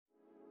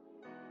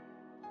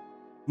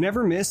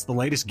Never miss the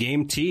latest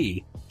Game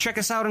Tea. Check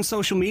us out on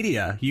social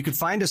media. You can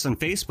find us on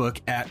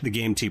Facebook at The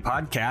Game Tea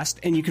Podcast,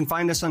 and you can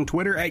find us on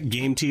Twitter at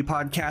Game Tea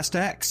Podcast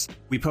X.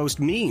 We post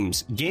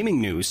memes,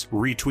 gaming news,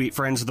 retweet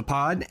friends of the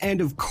pod,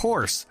 and of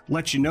course,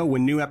 let you know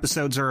when new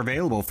episodes are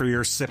available for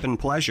your sippin'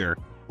 pleasure.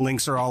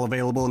 Links are all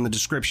available in the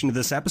description of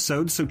this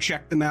episode, so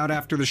check them out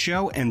after the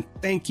show, and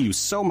thank you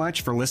so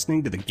much for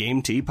listening to the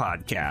Game Tea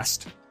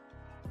Podcast.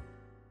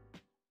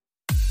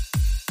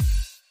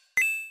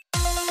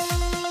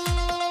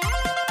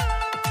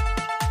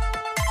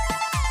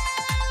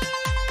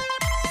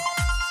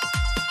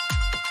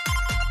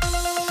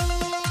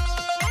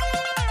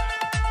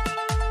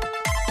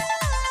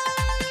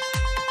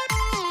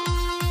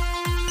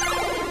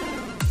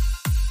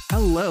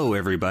 Hello,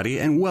 everybody,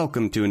 and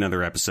welcome to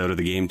another episode of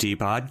the Game Tea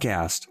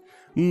Podcast.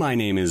 My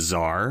name is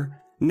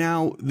Czar.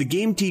 Now, the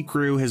Game Tea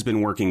crew has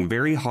been working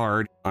very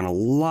hard on a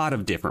lot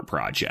of different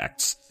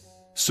projects,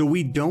 so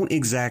we don't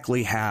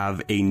exactly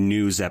have a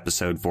news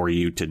episode for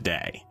you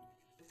today.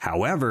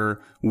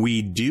 However,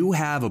 we do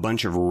have a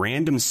bunch of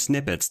random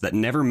snippets that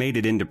never made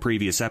it into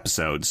previous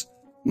episodes,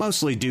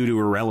 mostly due to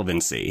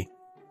irrelevancy.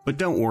 But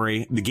don't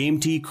worry, the Game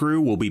Tea crew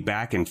will be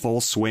back in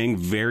full swing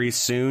very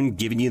soon,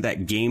 giving you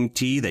that game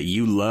tea that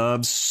you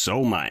love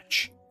so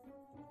much.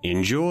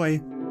 Enjoy!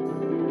 Did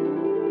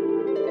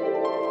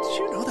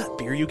you know that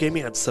beer you gave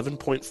me had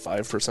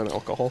 7.5%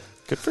 alcohol?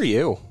 Good for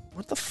you.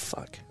 What the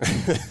fuck?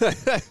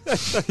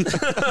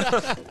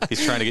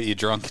 He's trying to get you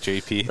drunk,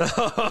 JP.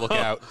 Look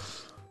out.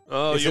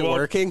 Oh, Is it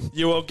working?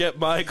 You won't get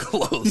my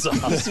clothes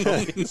off.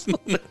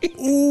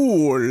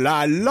 Ooh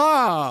la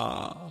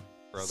la!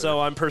 Brother. So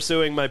I'm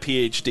pursuing my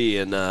PhD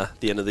in the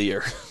end of the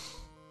year.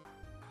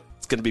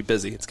 It's going to be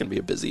busy. It's going to be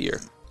a busy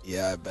year.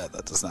 Yeah, I bet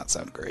that does not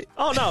sound great.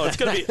 Oh, no, it's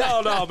going to be... Oh,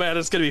 no, man,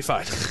 it's going to be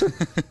fine.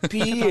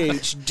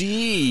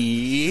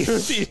 PhD.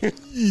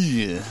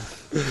 Yeah.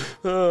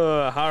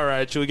 All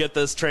right, should we get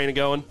this train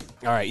going?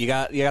 All right, you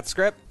got the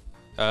script?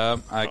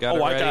 I got it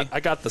ready. I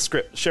got the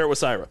script. Share it with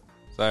Syra.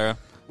 Sarah.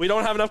 We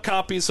don't have enough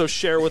copies, so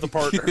share with a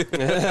partner.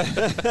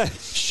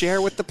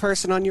 Share with the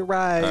person on your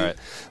right. All right.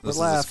 This is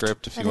the left.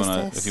 script. If you What is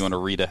want to, this? if you want to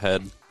read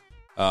ahead,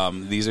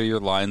 these are your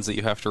lines that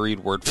you have to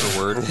read word for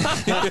word.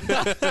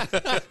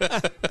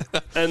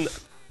 And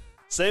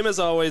same as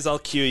always, I'll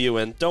cue you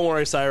in. Don't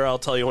worry, Syra, I'll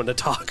tell you when to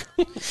talk.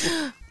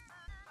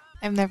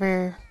 I've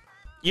never.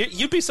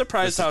 You'd be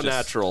surprised This how is just-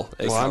 natural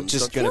it Well, I'm sounds.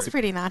 just Don't you gonna- Feels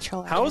pretty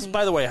natural. How's,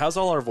 by the way, how's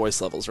all our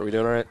voice levels? Are we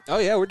doing all right? Oh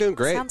yeah, we're doing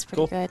great. Sounds pretty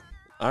Cool. good.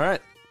 All right.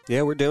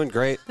 Yeah, we're doing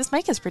great. This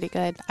mic is pretty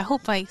good. I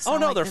hope I.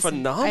 Sound no, like they're this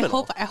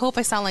phenomenal. I hope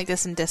I sound like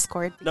this in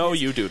Discord. No,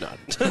 you do not.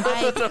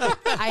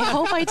 I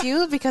hope I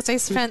do because I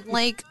spent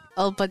like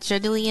a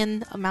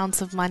bajillion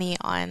amounts of money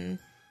on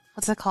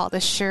what's it called, the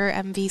Shure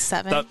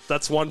MV7.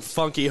 That's one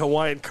funky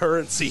Hawaiian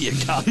currency you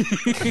got.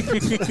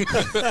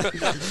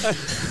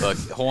 Look,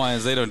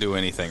 Hawaiians, they don't do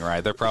anything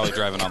right. They're probably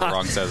driving on the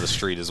wrong side of the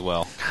street as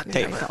well.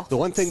 Hey, There we go. the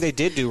one thing they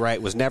did do right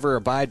was never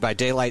abide by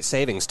daylight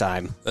savings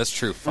time. That's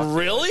true. Fuck.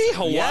 Really?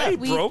 Hawaii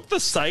Yeah. broke the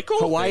cycle?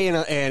 Hawaii and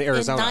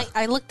Arizona.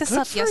 I looked this Good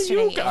up for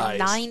yesterday. you guys.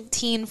 In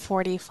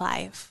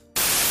 1945.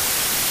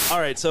 All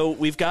right, so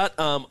we've got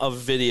a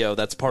video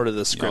that's part of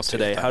the script also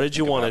today. have time How to did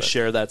you think want to about it.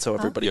 share that so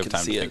everybody You have can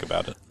time see to it? think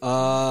about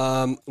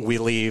it. We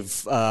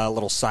leave a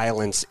little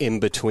silence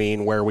in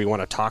between where we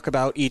want to talk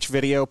about each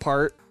video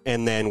part,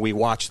 and then we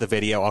watch the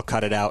video. I'll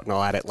cut it out and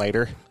I'll add it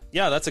later.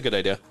 Yeah, that's a good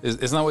idea.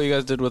 Isn't that what you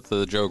guys did with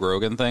the Joe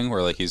Rogan thing,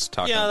 where like he's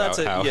talking Yeah, about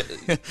that's how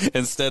it.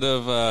 instead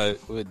of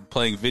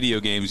playing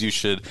video games, you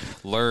should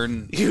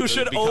learn. You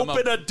should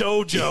open a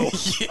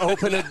dojo.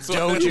 Open a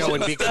dojo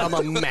and become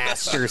a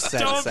master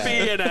sensei. Don't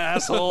be an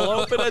asshole.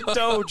 Open a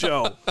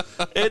dojo.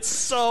 It's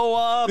so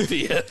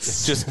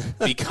obvious. Just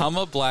become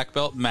a black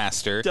belt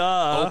master.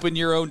 Duh. Open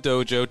your own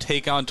dojo.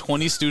 Take on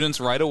 20 students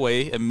right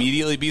away.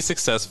 Immediately be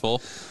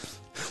successful.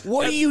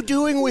 What are you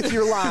doing with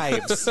your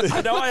lives?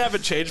 I know I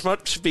haven't changed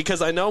much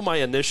because I know my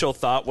initial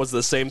thought was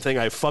the same thing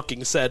I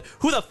fucking said.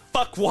 Who the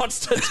fuck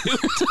wants to do...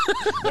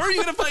 Where are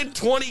you going to find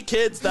 20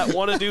 kids that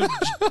want to do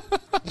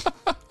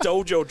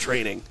dojo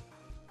training?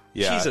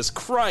 Yeah. Jesus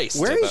Christ.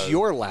 Where is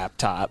your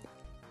laptop?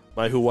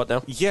 My who what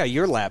now? Yeah,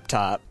 your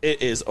laptop.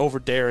 It is over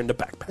there in the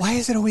backpack. Why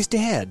is it always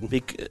dead?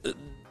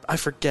 I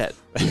forget.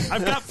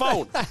 I've got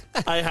phone.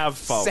 I have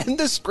phone. Send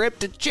the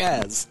script to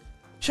Ches.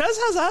 Ches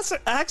has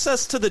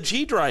access to the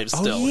G drive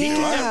still. Oh,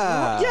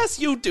 yeah. Yes,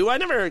 you do. I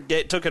never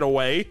took it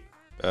away.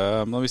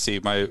 Let me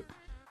see.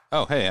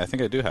 Oh, hey, I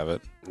think I do have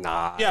it.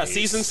 Nice. Yeah,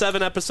 season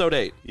 7, episode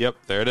 8. Yep,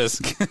 there it is.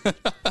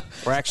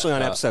 We're actually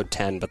on episode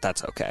 10, but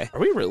that's okay. Are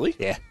we really?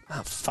 Yeah.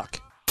 Oh, fuck.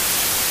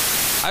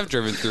 I've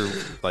driven through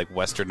like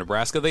western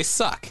Nebraska. They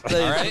suck. All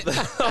right.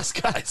 Those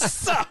guys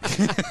suck.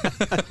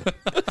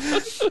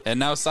 And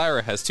now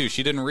Syra has too.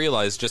 She didn't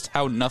realize just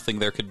how nothing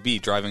there could be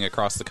driving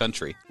across the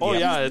country. Oh,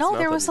 yeah. It's No,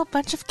 there nothing. was a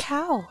bunch of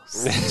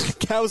cows.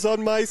 Cows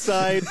on my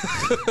side.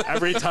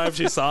 Every time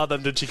she saw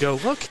them, did she go,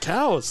 look,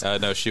 cows?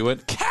 No, she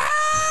went.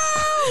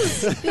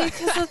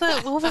 Because of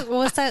that. What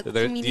was that? Do you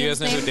guys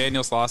comedian's know who name?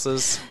 Daniel Sloss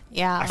is?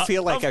 Yeah. I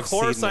feel like of I've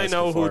course seen I this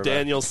know before, who but-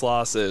 Daniel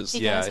Sloss is. He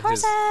Yeah, goes,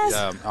 horses!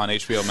 on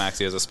HBO Max,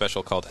 he has a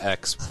special called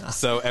X.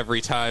 So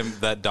every time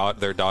that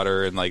their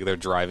daughter and like they're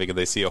driving and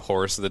they see a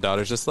horse, the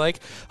daughter's just like,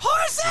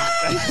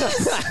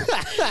 horses!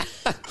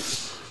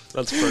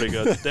 That's pretty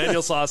good.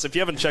 Daniel Sloss, if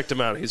you haven't checked him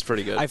out, he's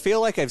pretty good. I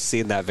feel like I've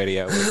seen that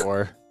video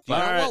before. Do you All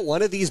not right. want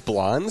one of these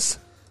blondes?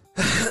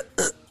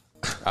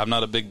 I'm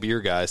not a big beer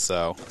guy,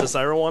 so Does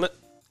Ira want it?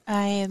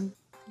 I am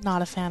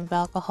not a fan of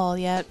alcohol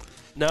yet.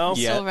 No?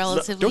 Yeah. Still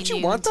relatively Don't you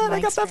new want to that? my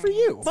I got that for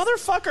experience. you.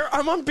 Motherfucker,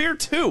 I'm on beer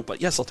too,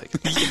 but yes, I'll take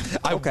it.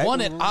 I Okay.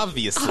 want it,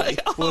 obviously.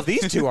 Well, if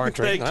these two aren't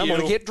drinking, Thank I'm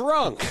going to you. get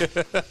drunk.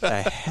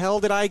 The hell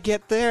did I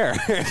get there?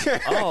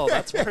 Oh,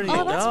 that's pretty.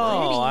 Oh, that's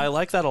pretty. I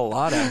like that a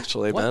lot,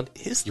 actually, man.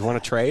 You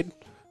want to trade?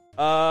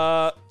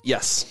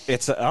 Yes.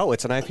 It's an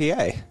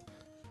IPA.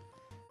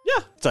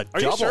 Yeah. It's a Are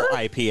you double sure?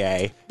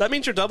 IPA. That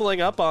means you're doubling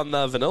up on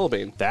the vanilla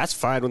bean. That's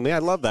fine with me. I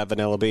love that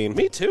vanilla bean.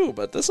 Me too,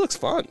 but this looks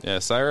fun. Yeah,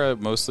 Syra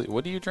mostly.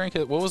 What do you drink?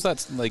 What was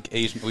that like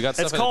Asian? We got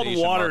stuff It's at called an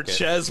Asian water, market.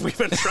 Ches. We've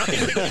been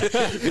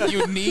trying.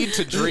 You need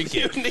to drink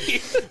You it.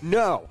 need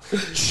No,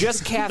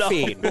 just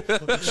caffeine.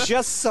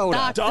 Just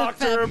soda.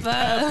 Dr.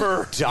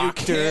 Pepper.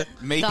 Doctor.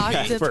 Make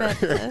Dr.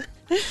 Pepper.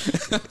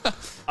 Pepper.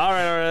 All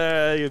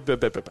right.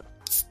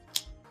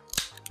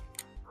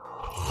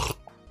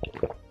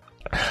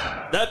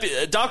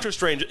 Doctor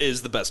Strange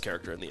is the best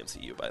character in the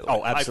MCU, by the way.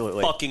 Oh,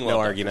 absolutely. I fucking No love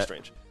Doctor argument.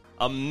 Strange.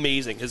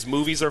 Amazing. His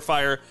movies are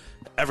fire.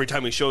 Every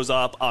time he shows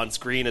up on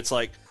screen, it's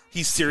like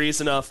he's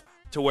serious enough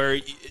to where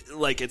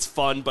like it's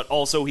fun, but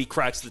also he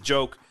cracks the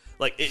joke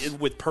like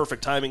with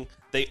perfect timing.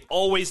 They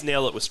always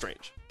nail it with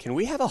Strange. Can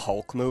we have a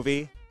Hulk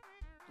movie?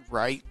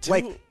 Right?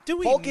 Do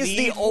we Hulk is the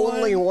need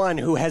only one? one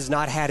who has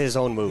not had his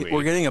own movie.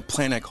 We're getting a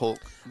Planet Hulk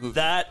movie.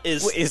 That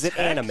is. Is it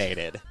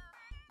animated?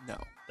 No.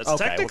 That's Okay, well,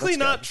 technically that's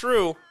not good.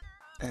 true.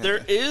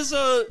 There is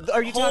a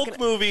Are you Hulk talking-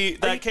 movie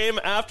that came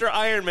after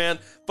Iron Man,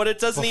 but it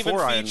doesn't even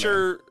Before Iron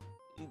feature.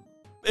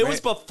 It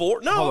was Wait,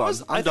 before. No, hold it on,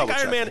 was, I'm I think Iron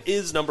double-checking. Man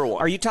is number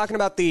one. Are you talking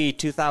about the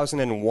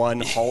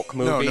 2001 Hulk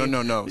movie?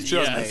 No. It's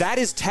 2008. That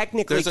is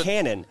technically There's a-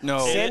 canon. no.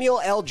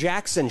 Samuel L.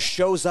 Jackson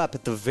shows up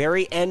at the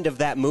very end of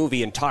that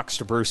movie and talks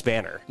to Bruce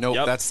Banner. Nope,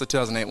 Yep. that's the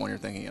 2008 one you're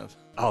thinking of.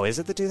 Oh, is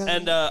it the 2000?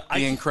 And The I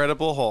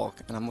Incredible Hulk,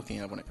 and I'm looking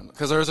at it when it comes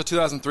because there's a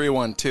 2003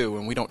 one too,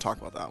 and we don't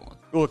talk about that one.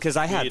 Well, because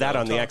I We had that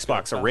don't on the talk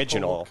Xbox about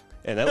original, Hulk.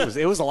 and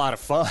it was a lot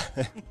of fun.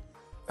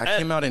 That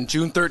came out in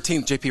June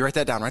 13th. JP, write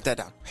that down. Write that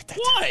down.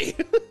 why?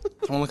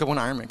 Someone look up when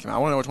Iron Man came out. I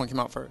want to know which one came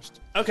out first.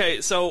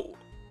 Okay, so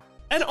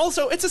and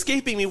also it's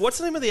escaping me. What's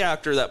the name of the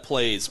actor that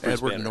plays Bruce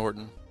Edward Banner?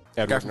 Norton.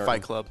 Edward Guy from Norton.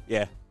 Fight Club.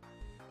 Yeah.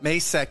 May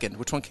 2nd.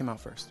 Which one came out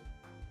first?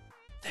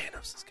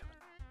 Thanos is coming.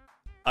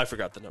 I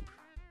forgot the number.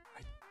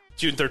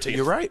 June 13th.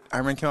 You're right.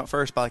 Iron Man came out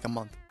first by like a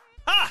month.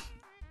 Ah,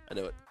 I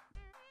knew it.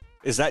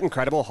 Is that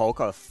Incredible Hulk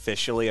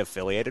officially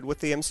affiliated with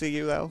the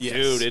MCU, though? Yes.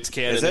 Dude, it's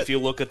canon. Is it? If you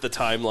look at the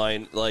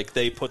timeline, like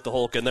they put the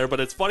Hulk in there, but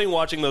it's funny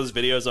watching those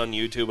videos on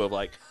YouTube of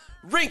like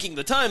ranking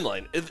the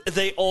timeline.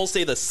 They all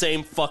say the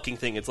same fucking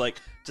thing. It's like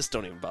just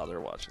don't even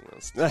bother watching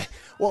this.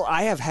 Well,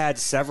 I have had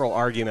several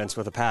arguments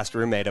with a past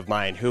roommate of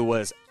mine who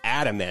was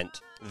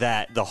adamant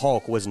that the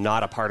Hulk was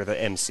not a part of the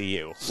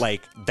MCU.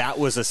 Like, that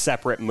was a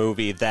separate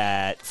movie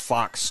that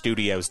Fox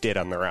Studios did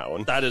on their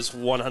own. That is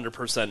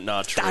 100%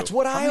 not true. That's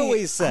what I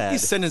always How many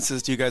said.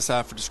 sentences do you guys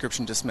have for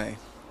description dismay?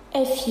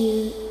 A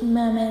few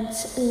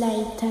moments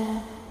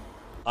later.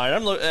 All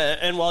right,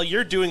 and while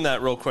you're doing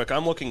that real quick,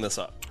 I'm looking this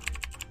up.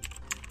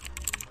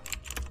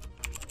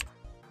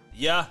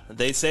 Yeah,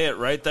 they say it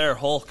right there,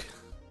 Hulk.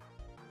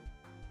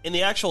 In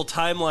the actual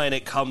timeline,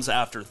 it comes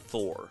after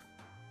Thor.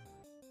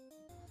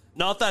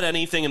 Not that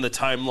anything in the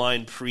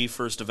timeline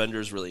pre-First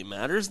Avengers really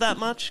matters that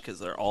much, because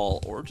they're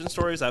all origin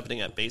stories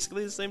happening at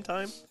basically the same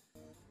time.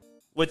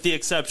 With the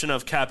exception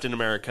of Captain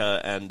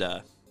America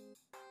and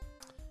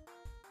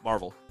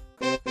Marvel.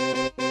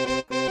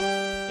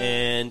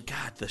 And,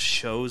 God, the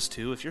shows,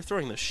 too. If you're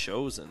throwing the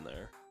shows in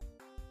there.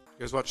 You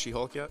guys watch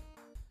She-Hulk yet?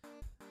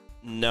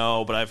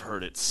 No, but I've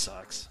heard it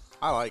sucks.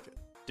 I like it.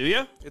 Do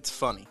you? It's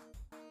funny.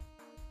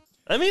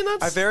 I mean, I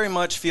that's... very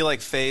much feel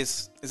like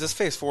is this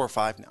phase 4 or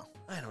 5 now?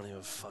 I don't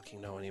even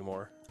fucking know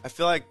anymore. I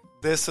feel like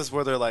this is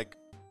where they're like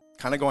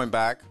kind of going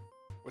back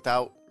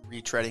without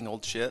retreading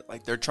old shit.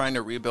 Like they're trying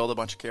to rebuild a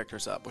bunch of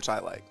characters up, which I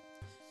like.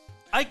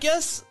 I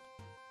guess,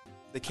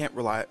 They can't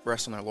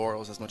rest on their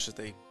laurels as much as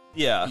they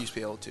yeah. used to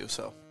be able to.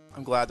 So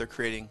I'm glad they're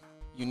creating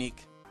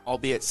unique,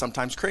 albeit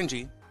sometimes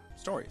cringy,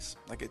 stories.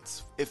 Like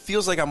it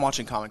feels like I'm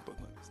watching comic book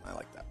movies. And I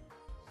like that.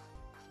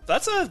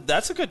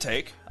 That's a good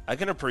take. I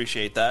can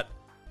appreciate that.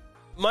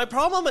 My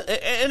problem,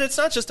 and it's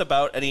not just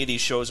about any of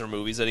these shows or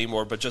movies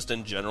anymore, but just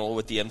in general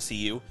with the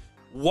MCU,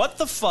 what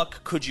the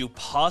fuck could you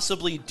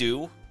possibly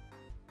do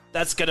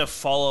that's going to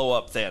follow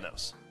up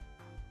Thanos?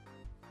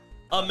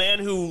 A man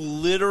who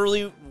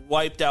literally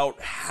wiped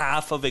out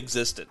half of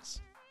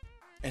existence.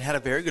 And had a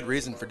very good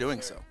reason for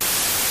doing so.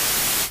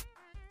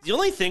 The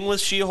only thing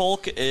with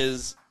She-Hulk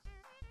is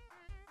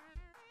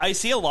I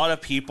see a lot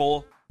of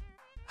people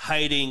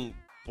hiding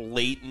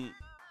blatant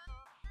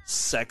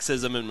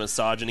sexism and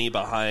misogyny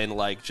behind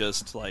like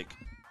just like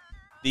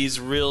these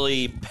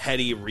really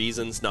petty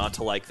reasons not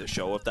to like the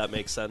show, if that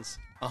makes sense.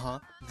 Uh-huh.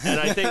 And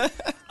I think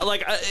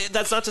like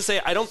that's not to say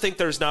I don't think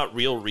there's not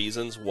real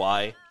reasons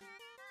why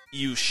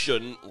you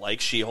shouldn't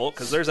like She-Hulk,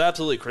 because there's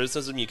absolutely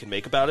criticism you can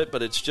make about it,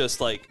 but it's just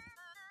like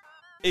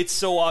it's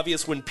so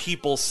obvious when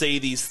people say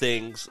these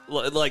things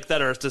like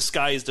that are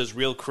disguised as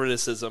real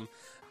criticism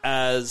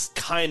as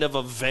kind of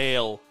a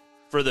veil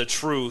for the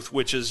truth,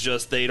 which is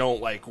just they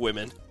don't like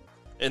women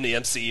in the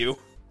MCU.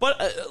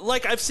 But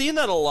like I've seen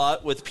that a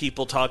lot with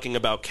people talking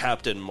about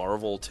Captain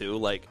Marvel too,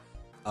 like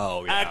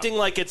acting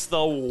like it's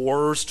the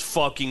worst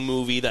fucking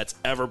movie that's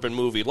ever been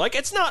movied. Like,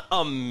 it's not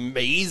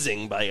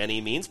amazing by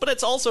any means, but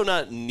it's also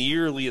not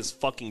nearly as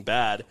fucking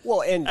bad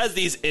as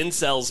these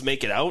incels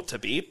make it out to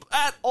be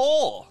at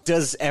all.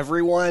 Does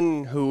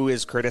everyone who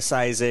is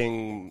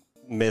criticizing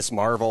Miss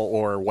Marvel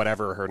or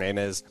whatever her name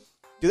is,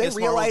 do they Miss Marvel's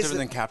realize different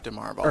than Captain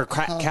Marvel? or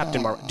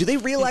Captain Marvel? Do they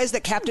realize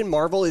that Captain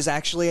Marvel is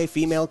actually a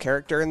female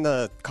character in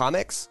the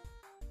comics?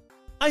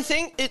 I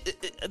think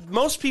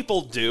most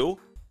people do.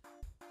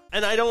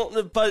 And I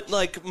don't, but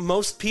like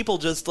most people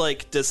just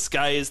like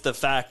disguise the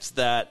fact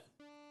that,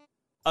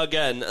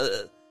 again,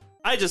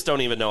 I just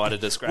don't even know how to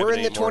describe it We're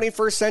in the anymore.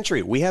 21st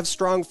century. We have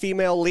strong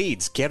female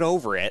leads. Get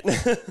over it.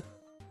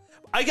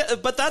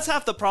 But that's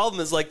half the problem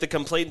is like the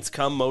complaints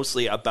come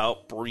mostly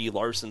about Brie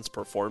Larson's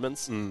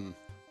performance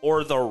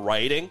or the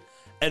writing.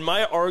 And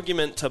my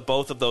argument to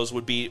both of those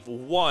would be,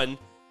 one,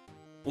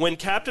 when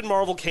Captain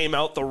Marvel came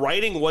out, the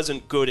writing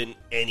wasn't good in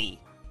any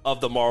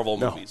of the Marvel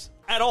movies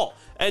at all.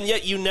 And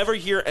yet you never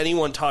hear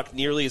anyone talk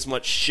nearly as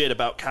much shit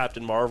about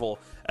Captain Marvel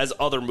as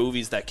other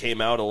movies that came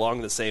out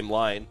along the same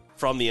line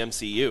from the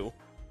MCU.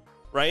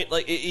 Right?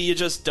 Like, you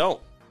just don't.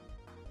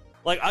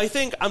 Like, I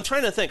think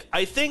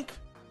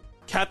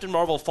Captain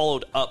Marvel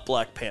followed up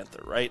Black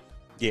Panther, right?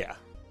 Yeah.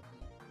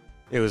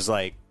 It was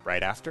like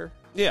right after?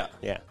 Yeah.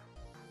 Yeah.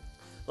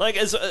 Like,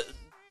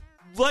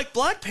 like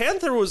Black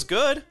Panther was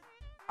good.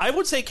 I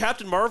would say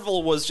Captain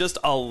Marvel was just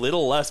a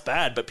little less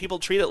bad, but people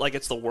treat it like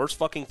it's the worst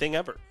fucking thing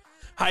ever.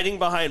 Hiding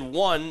behind,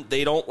 one,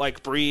 they don't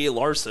like Brie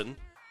Larson,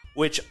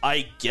 which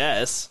I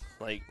guess,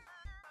 like...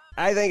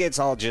 I think it's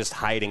all just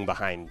hiding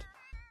behind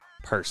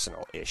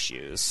personal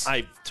issues.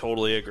 I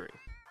totally agree.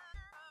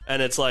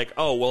 And it's like,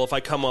 oh, well, if I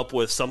come up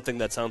with something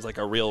that sounds like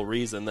a real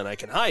reason, then I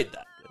can hide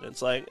that. And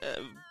it's like,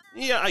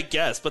 yeah, I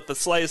guess, but the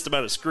slightest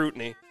amount of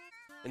scrutiny,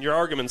 and your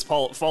arguments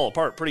fall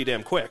apart pretty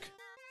damn quick.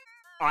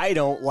 I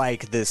don't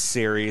like this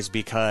series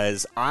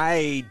because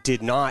I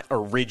did not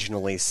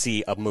originally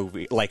see a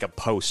movie, like a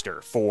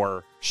poster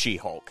for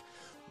She-Hulk.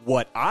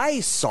 What I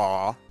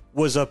saw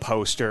was a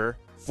poster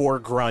for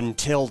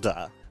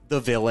Gruntilda, the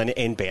villain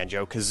in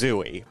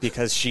Banjo-Kazooie,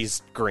 because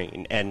she's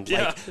green, and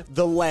like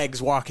the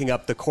legs walking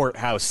up the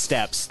courthouse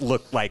steps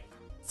look like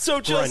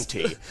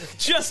Grunty.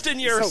 Just in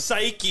your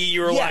psyche,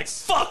 you were like,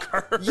 fuck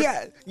her.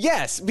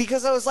 Yes,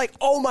 because I was like,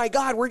 oh my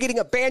god, we're getting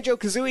a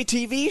Banjo-Kazooie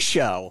TV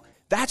show.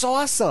 That's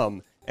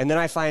awesome. And then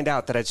I find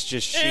out that it's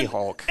just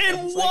She-Hulk. In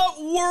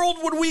what world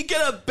would we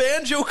get a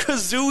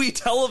Banjo-Kazooie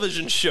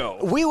television show?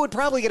 We would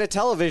probably get a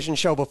television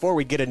show before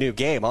we get a new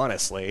game,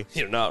 honestly.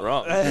 You're not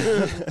wrong.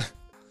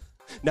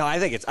 No, I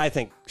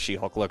think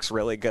She-Hulk looks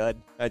really good.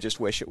 I just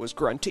wish it was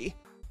grunty.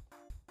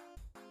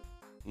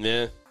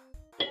 Yeah.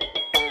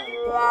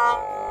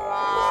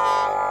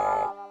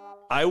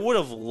 I would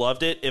have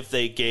loved it if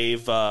they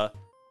gave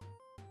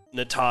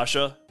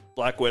Natasha,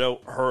 Black Widow,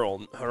 her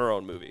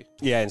own movie.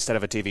 Yeah, instead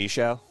of a TV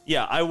show.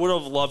 Yeah, I would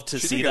have loved to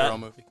see that. Her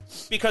own movie.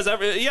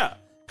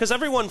 Because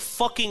everyone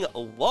fucking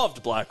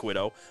loved Black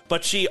Widow,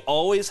 but she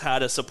always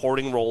had a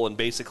supporting role in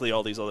basically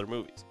all these other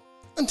movies.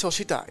 Until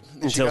she died.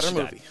 Then Until she got she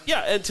her died. movie.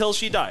 Yeah, until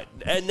she died.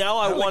 And now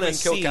I want to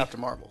kill see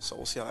Captain Marvel, so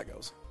we'll see how that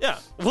goes. Yeah,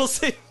 we'll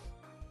see.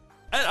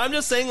 And I'm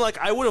just saying, like,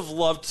 I would have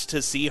loved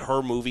to see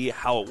her movie,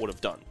 how it would have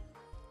done.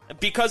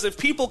 Because if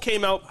people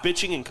came out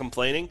bitching and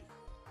complaining,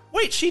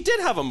 wait, she did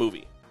have a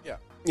movie. Yeah.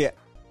 Yeah.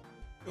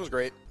 It was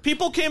great.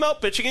 People came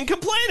out bitching and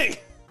complaining.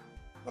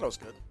 I thought it was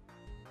good.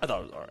 I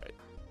thought it was all right.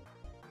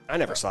 I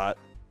never saw it.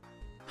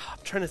 I'm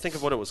trying to think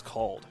of what it was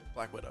called.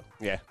 Black Widow.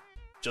 Yeah.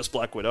 Just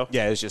Black Widow?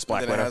 Yeah, it was just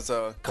Black And then Widow. it has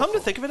a... Come to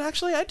think of it,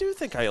 actually, I do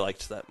think I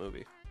liked that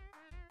movie.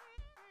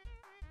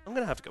 I'm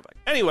going to have to go back.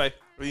 Anyway,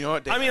 Well, you know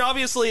what? I mean,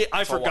 obviously, I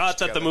all forgot watch that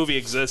the together. movie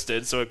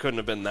existed, so it couldn't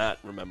have been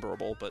that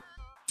memorable, but...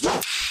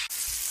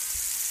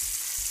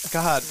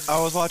 God,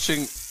 I was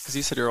watching... Because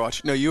you said you were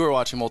watching... No, you were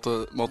watching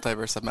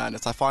Multiverse of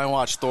Madness. I finally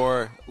watched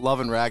Thor, Love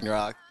and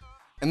Ragnarok.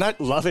 And that...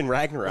 Love and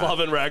Ragnarok. Love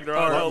and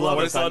Ragnarok. Or Love what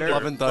and is that? Thunder.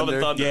 Love and Thunder.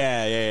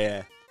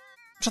 Yeah.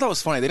 Which I thought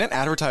was funny. They didn't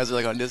advertise it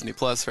like on Disney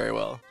Plus very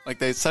well. Like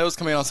they said it was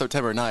coming out on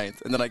September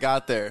 9th, and then I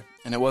got there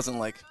and it wasn't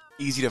like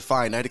easy to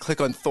find. I had to click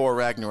on Thor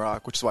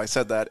Ragnarok, which is why I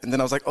said that, and then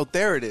I was like, oh,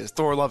 there it is,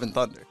 Thor: Love and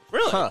Thunder.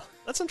 Really? Huh.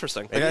 That's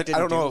interesting. Maybe I it didn't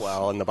don't know do if-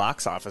 well in the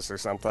box office or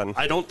something.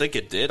 I don't think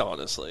it did,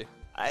 honestly.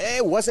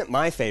 It wasn't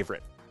my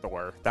favorite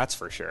Thor, that's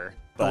for sure.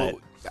 But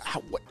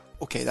What?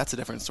 Okay, that's a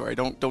different story.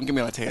 Don't get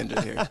me on a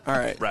tangent here. All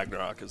right.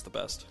 Ragnarok is the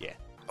best. yeah.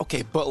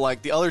 Okay, but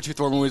like the other two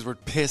Thor movies were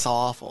piss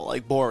awful,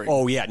 like boring.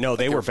 Oh, yeah. No,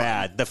 they were fine.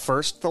 bad. The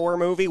first Thor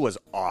movie was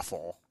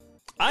awful.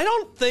 I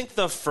don't think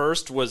the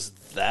first was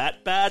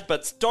that bad,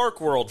 but Dark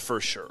World for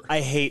sure.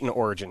 I hate an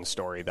origin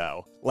story,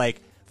 though.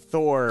 Like,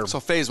 Thor... So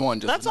phase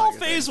one just That's not all your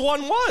Phase thing.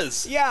 1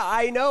 was. Yeah,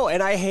 I know,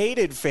 and I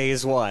hated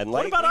Phase 1.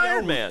 Like, about we know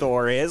Iron who Man?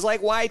 Thor is.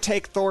 Like, why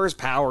take Thor's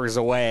powers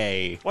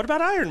away? What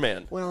about Iron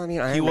Man? Well, I mean,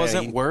 Iron He Man...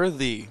 wasn't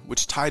worthy,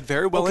 which tied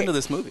very well Okay. into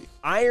this movie.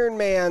 Iron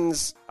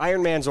Man's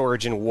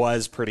origin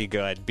was pretty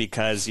good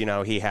because, you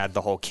know, he had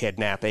the whole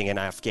kidnapping in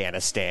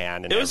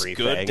Afghanistan and It was a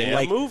everything. good damn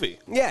Like, movie.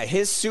 Yeah,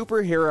 his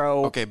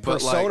superhero Okay, but,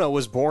 persona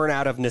was born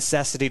out of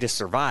necessity to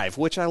survive,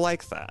 which I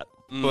like that.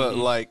 But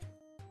like,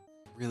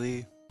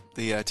 really,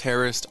 the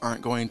terrorists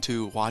aren't going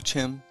to watch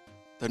him.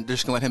 They're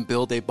just gonna let him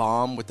build a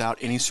bomb without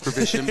any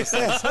supervision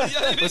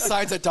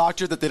besides a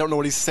doctor that they don't know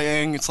what he's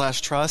saying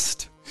 /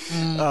 trust.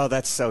 Oh,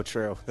 that's so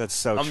true. That's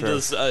so I'm true.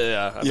 just,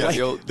 yeah. Yeah,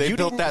 they you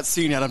built didn't- that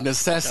scene out of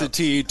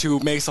necessity to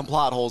make some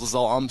plot holes. Is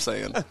all I'm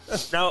saying.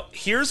 Now,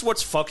 here's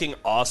what's fucking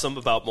awesome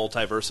about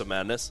Multiverse of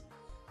Madness.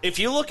 If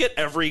you look at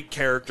every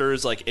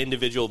character's like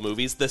individual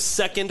movies, the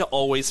second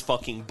always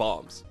fucking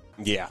bombs.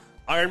 Yeah.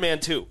 Iron Man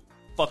 2,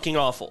 fucking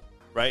awful,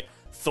 right?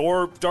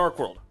 Thor Dark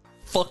World,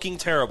 fucking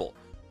terrible.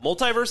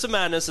 Multiverse of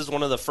Madness is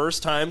one of the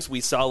first times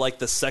we saw like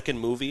the second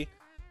movie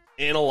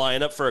in a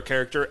lineup for a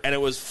character, and it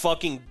was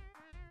fucking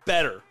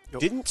better.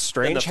 Didn't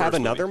Strange have first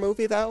another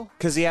movie, though?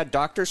 Because he had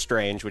Doctor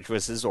Strange, which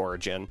was his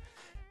origin.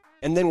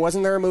 And then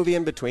wasn't there a movie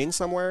in between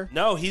somewhere?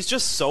 No, he's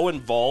just so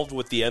involved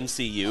with the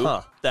MCU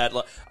Huh. that,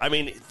 I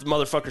mean, the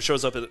motherfucker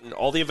shows up in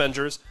all the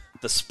Avengers,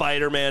 the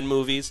Spider-Man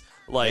movies.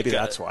 Like, Maybe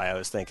that's why I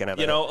was thinking of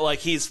it. you know, like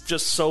he's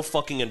just so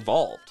fucking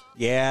involved.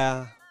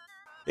 Yeah.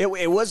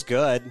 It was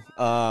good.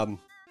 The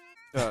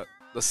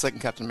second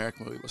Captain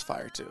America movie was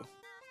fire too.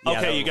 Yeah,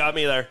 Okay, that you got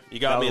me there. You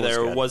got that me was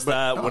there. good. Was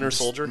that No, Winter I'm just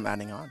Soldier?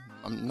 adding on.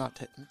 I'm not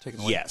taking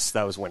away. Yes,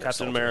 that was Winter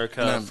Captain Soldier.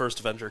 America, No. First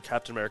Avenger,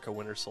 Captain America,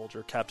 Winter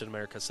Soldier, Captain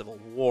America, Civil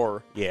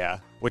War. Yeah,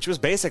 which was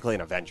basically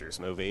an Avengers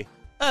movie.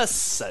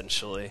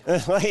 Essentially.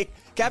 Like,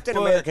 Captain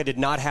But- America did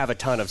not have a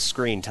ton of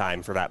screen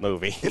time for that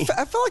movie.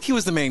 I felt like he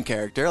was the main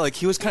character. Like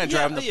he was kind of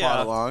Yeah, driving the plot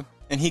yeah. along,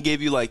 and he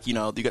gave you like you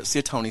got to see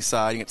a Tony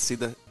side, you get to see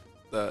the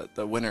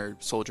Winter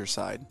Soldier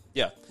side.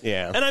 Yeah.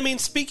 Yeah. And I mean,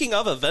 speaking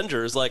of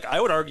Avengers, like, I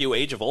would argue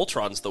Age of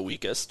Ultron's the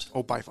weakest.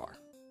 Oh, by far.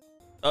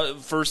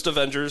 First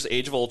Avengers,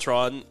 Age of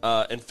Ultron,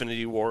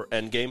 Infinity War,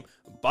 Endgame.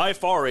 By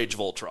far, Age of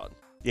Ultron.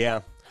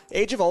 Yeah.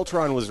 Age of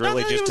Ultron was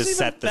really think it just to was even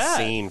set the bad.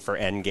 scene for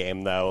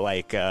Endgame, though.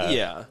 Like,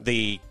 Yeah.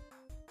 the,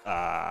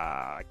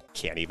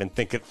 can't even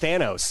think of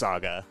Thanos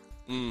saga.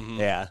 Mm-hmm.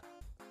 Yeah.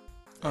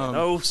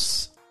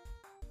 Thanos.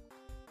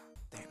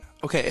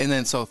 Okay, and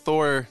then so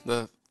Thor,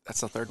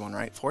 that's the third one,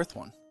 right? Fourth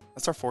one.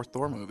 That's our fourth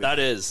Thor movie. That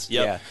is.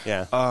 Yep.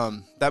 Yeah.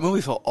 That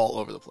movie felt all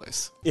over the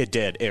place. It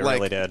did. It Like,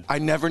 really did. I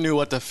never knew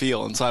what to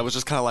feel, and so I was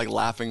just kind of like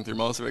laughing through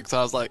most of it. So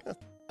I was like,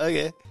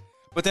 okay.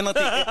 But then at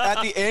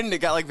the end, it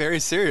got like very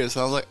serious.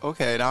 And I was like,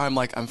 okay, now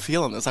I'm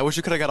feeling this. I wish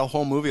you could have got a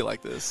whole movie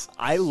like this.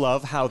 I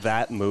love how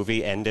that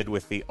movie ended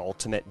with the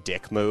ultimate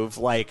dick move.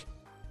 Like,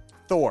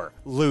 Thor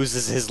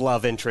loses his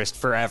love interest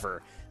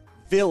forever.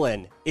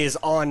 Villain is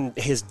on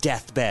his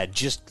deathbed,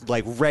 just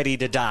like ready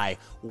to die.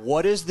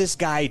 What does this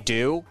guy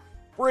do?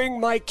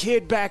 Bring my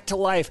kid back to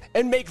life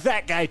and make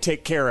that guy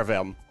take care of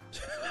him.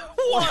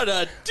 What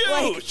a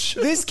Like, douche!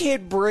 this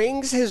kid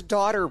brings his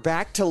daughter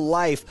back to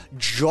life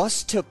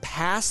just to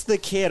pass the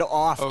kid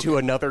off to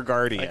another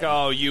guardian. Like,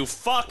 oh, you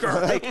fucker.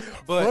 Like,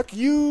 But- fuck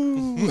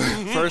you.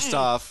 First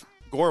off,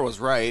 Gore was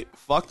right.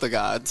 Fuck the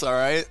gods, all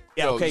right?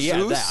 Yeah, okay,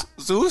 yeah,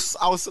 Zeus,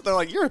 I was sitting there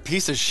like, you're a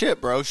piece of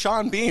shit, bro.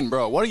 Sean Bean,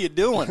 bro. What are you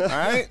doing, all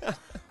right?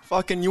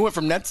 Fucking, you went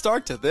from Ned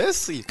Stark to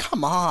this?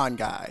 Come on,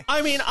 guy.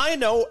 I mean, I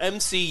know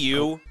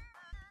MCU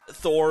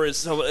Thor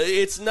is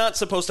it's not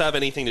supposed to have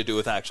anything to do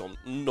with actual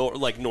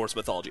Norse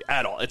mythology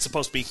at all. It's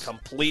supposed to be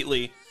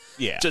completely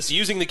just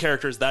using the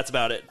characters. That's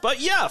about it. But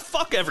yeah,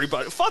 fuck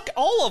everybody. Fuck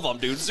all of them,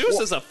 dude. Zeus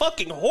is a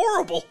fucking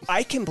horrible.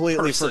 I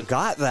completely person.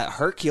 forgot that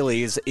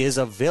Hercules is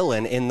a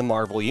villain in the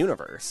Marvel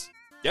universe.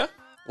 Yeah.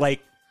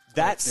 Like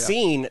that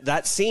scene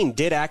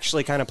did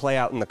actually kind of play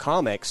out in the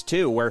comics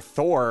too, where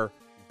Thor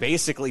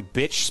basically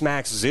bitch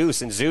smacks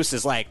Zeus, and Zeus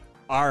is like,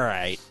 "All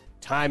right,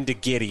 time to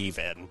get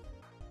even."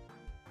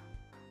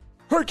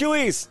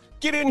 Hercules,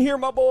 get in here,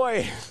 my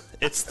boy.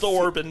 It's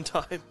Thorbin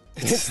time.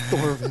 It's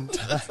Thorvin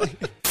time.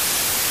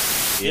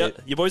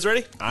 Yep. You boys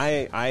ready?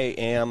 I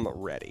am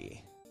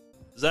ready.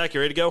 Zach,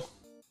 you ready to go?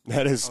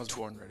 I was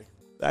born ready.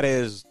 That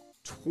is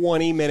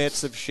 20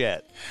 minutes of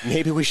shit.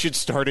 Maybe we should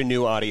start a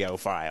new audio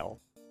file.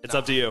 It's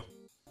up to you.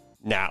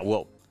 Nah,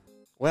 well,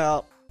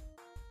 no.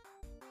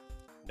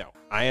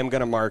 I am going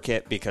to mark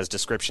it because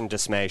Description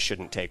Dismay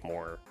shouldn't take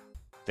more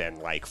than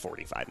like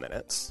 45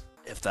 minutes.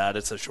 If that,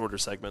 it's a shorter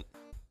segment.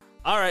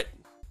 All right.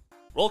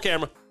 Roll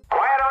camera.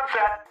 Quiet on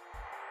set.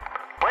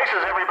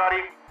 Places,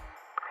 everybody.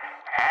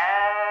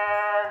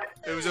 And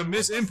It was a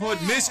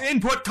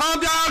misinput. Calm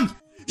down!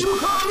 You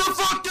calm the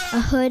fuck down!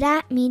 A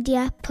Huda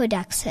Media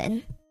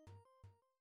Production.